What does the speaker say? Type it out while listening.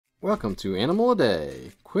Welcome to Animal a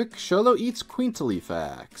Day. Quick show-low-eats-queen-tlee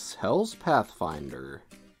facts. Hell's Pathfinder.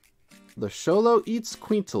 The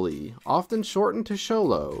show-low-eats-queen-tlee, often shortened to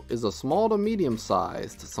show-low, is a small to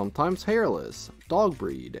medium-sized, sometimes hairless, dog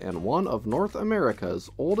breed and one of North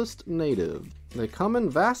America's oldest native. They come in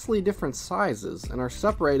vastly different sizes and are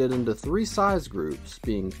separated into three size groups,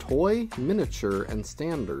 being toy, miniature, and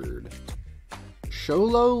standard.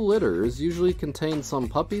 Show-low litters usually contain some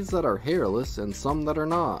puppies that are hairless and some that are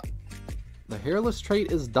not. The hairless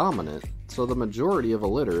trait is dominant, so the majority of a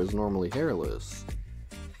litter is normally hairless.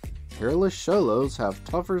 Hairless show-lows have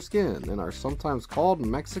tougher skin and are sometimes called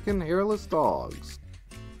Mexican Hairless Dogs.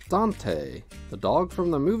 Dante, the dog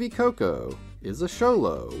from the movie Coco, is a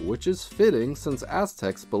show-low, which is fitting since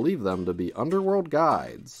Aztecs believe them to be underworld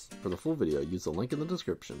guides. For the full video, use the link in the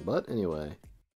description, but anyway.